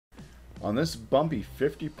On this bumpy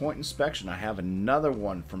 50-point inspection, I have another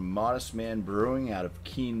one from Modestman Brewing out of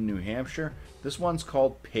Keene, New Hampshire. This one's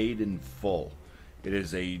called Paid in Full. It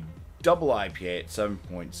is a double IPA at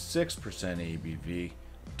 7.6% ABV.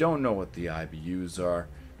 Don't know what the IBUs are.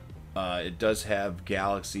 It does have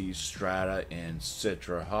Galaxy, Strata, and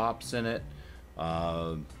Citra hops in it.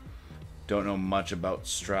 Don't know much about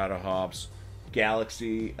Strata hops.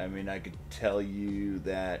 Galaxy, I mean, I could tell you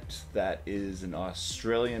that that is an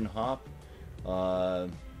Australian hop.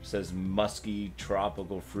 Says musky,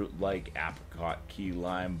 tropical fruit-like, apricot, key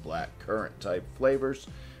lime, black currant type flavors.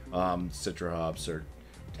 Citra hops are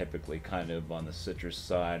typically kind of on the citrus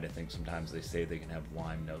side. I think sometimes they say they can have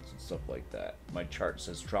lime notes and stuff like that. My chart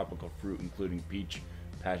says tropical fruit, including peach,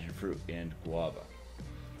 passion fruit, and guava.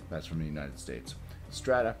 That's from the United States.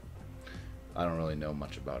 Strata, I don't really know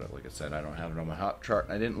much about it. Like I said, I don't have it on my hop chart.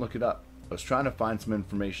 I didn't look it up. I was trying to find some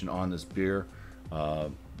information on this beer.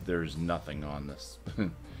 There's nothing on this.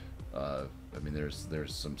 I mean,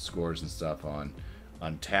 there's some scores and stuff on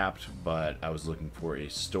Untappd, but I was looking for a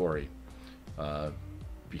story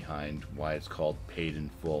behind why it's called Paid in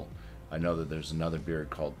Full. I know that there's another beer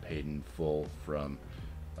called Paid in Full from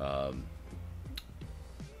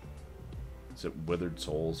is it Withered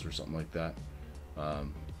Souls or something like that,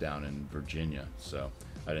 down in Virginia. So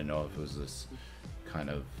I didn't know if it was this kind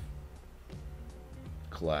of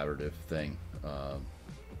collaborative thing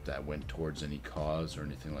that went towards any cause or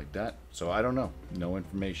anything like that. So I don't know. No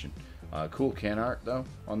information. Cool can art though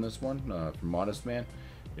on this one from Modestman.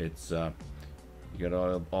 It's you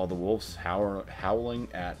got all the wolves howling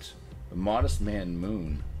at the Modestman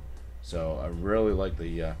moon. So I really like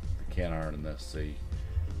the can art in this.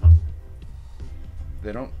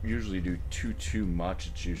 They don't usually do too much.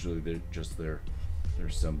 It's usually just their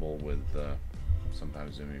symbol with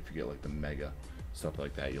sometimes, I mean, if you get like the mega stuff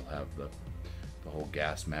like that, you'll have the whole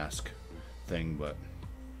gas mask thing. But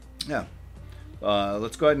yeah,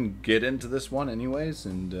 let's go ahead and get into this one anyways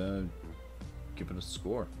and give it a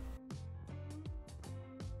score.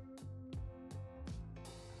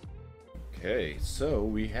 Okay, so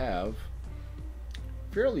we have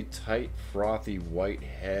fairly tight, frothy white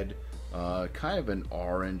head, kind of an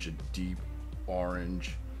orange, a deep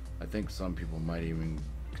orange. I think some people might even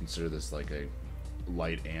consider this like a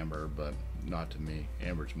light amber, but not to me.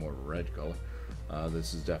 Amber's more of a red color.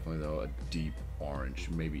 This is definitely, though, a deep orange,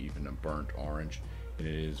 maybe even a burnt orange. It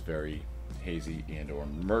is very hazy and or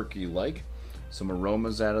murky like. Some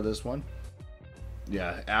aromas out of this one.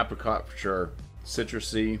 Yeah, apricot for sure.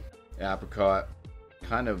 Citrusy, apricot,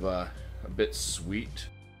 kind of a bit sweet.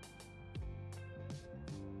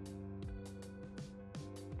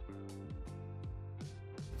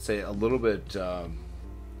 Say a little bit,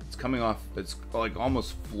 it's coming off, it's like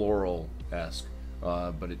almost floral-esque,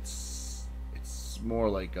 but it's more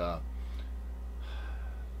like I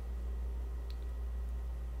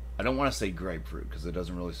don't want to say grapefruit because it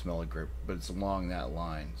doesn't really smell like grape, but it's along that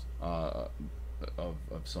line of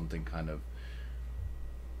something kind of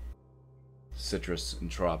citrus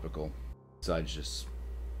and tropical, besides just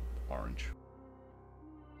orange.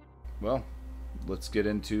 Well, let's get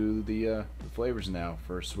into the flavors now.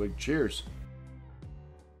 First swig, cheers.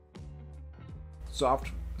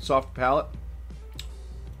 Soft palate,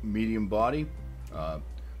 medium body,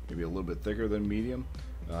 maybe a little bit thicker than medium,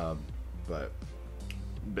 but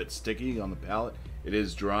a bit sticky on the palate. It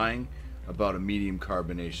is drying, about a medium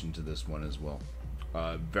carbonation to this one as well.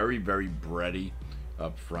 Very bready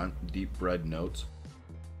up front, deep bread notes.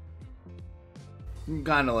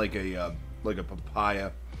 Kind of like a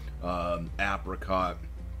papaya, apricot.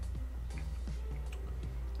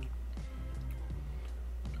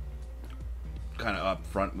 Kind of up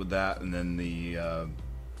front with that, and then the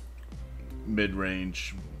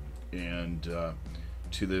mid-range and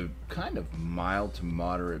to the kind of mild to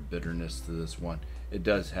moderate bitterness to this one. It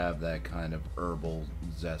does have that kind of herbal,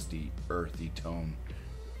 zesty, earthy tone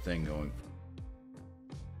thing going.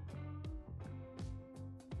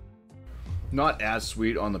 Not as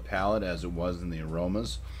sweet on the palate as it was in the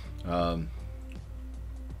aromas, but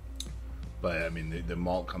I mean the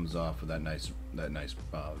malt comes off with that nice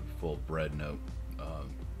full bread note,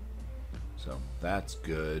 so that's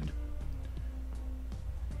good.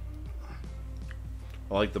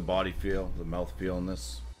 I like the body feel, the mouth feel in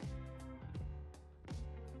this.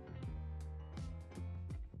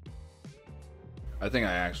 I think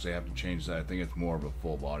I actually have to change that. I think it's more of a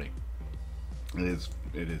full body. It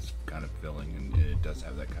is kind of filling, and it does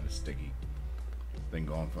have that kind of sticky thing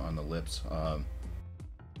going on the lips. A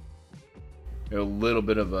little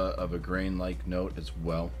bit of a grain-like note as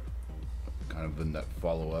well, kind of in that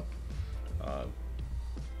follow-up.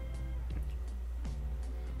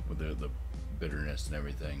 with the bitterness and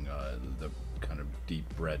everything, the kind of deep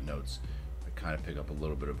bread notes. I kind of pick up a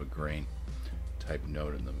little bit of a grain type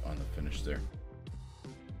note on the finish there.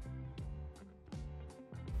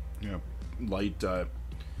 Yeah, light,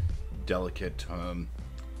 delicate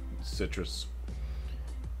citrus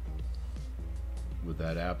with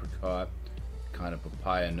that apricot, kind of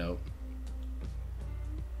papaya note.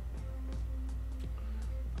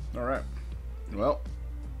 All right, well,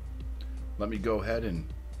 let me go ahead and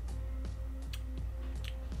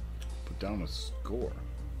put down a score.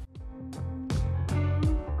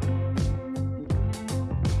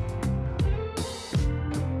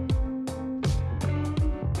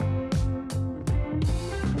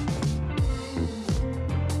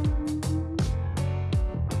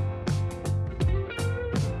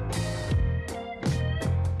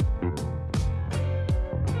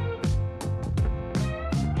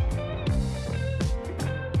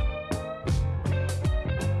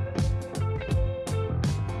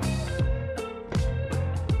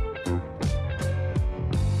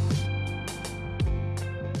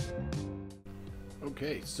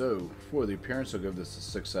 Okay, so for the appearance, I'll give this a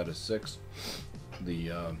 6 out of 6.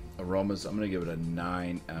 The aromas, I'm going to give it a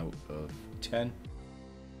 9 out of 10.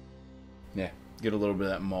 Yeah, get a little bit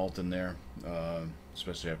of that malt in there,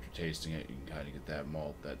 especially after tasting it. You can kind of get that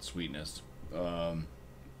malt, that sweetness. The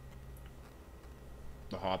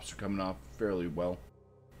hops are coming off fairly well.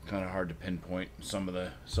 Kind of hard to pinpoint some of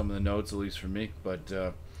the notes, at least for me. But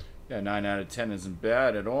yeah, 9 out of 10 isn't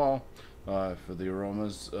bad at all for the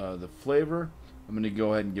aromas. The flavor, I'm going to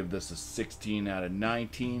go ahead and give this a 16 out of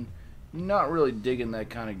 19. Not really digging that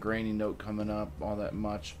kind of grainy note coming up all that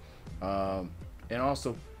much. And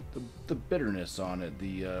also the bitterness on it,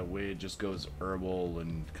 the way it just goes herbal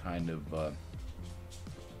and kind of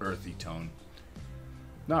earthy tone.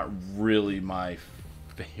 Not really my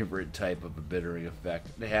favorite type of a bittering effect.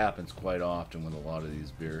 It happens quite often with a lot of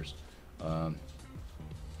these beers. I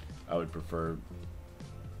would prefer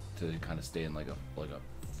to kind of stay in like a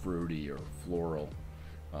fruity or floral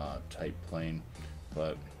type plane,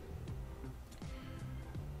 but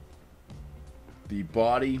the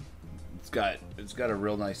body, it's got a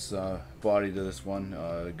real nice body to this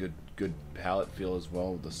one. Good palate feel as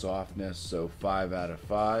well with the softness. So 5 out of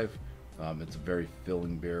 5. It's a very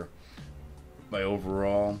filling beer. My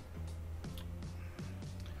overall,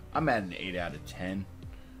 I'm at an 8 out of 10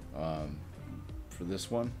 for this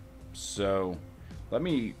one. So let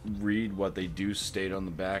me read what they do state on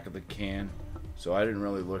the back of the can. So I didn't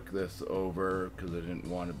really look this over because I didn't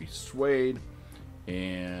want to be swayed.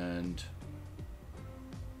 And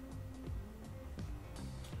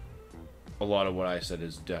a lot of what I said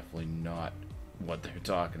is definitely not what they're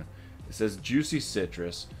talking about. It says juicy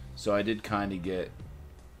citrus, so I did kind of get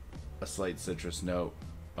a slight citrus note,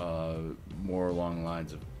 more along the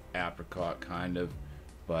lines of apricot kind of,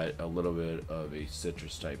 but a little bit of a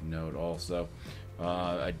citrus type note also.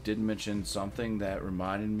 I did mention something that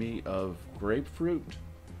reminded me of grapefruit,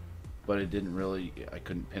 but it didn't really, I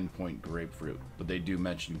couldn't pinpoint grapefruit, but they do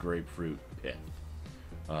mention grapefruit pith.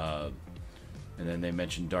 And then they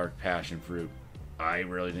mentioned dark passion fruit. I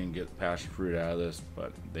really didn't get passion fruit out of this,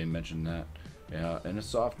 but they mentioned that. Yeah, and a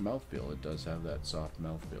soft mouthfeel. It does have that soft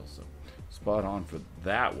mouthfeel, so spot on for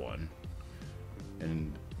that one.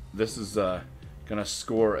 And this is gonna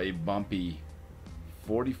score a bumpy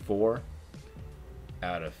 44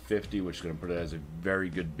 out of 50, which is gonna put it as a very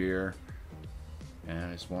good beer. And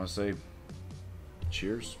I just want to say,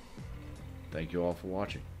 cheers. Thank you all for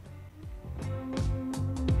watching.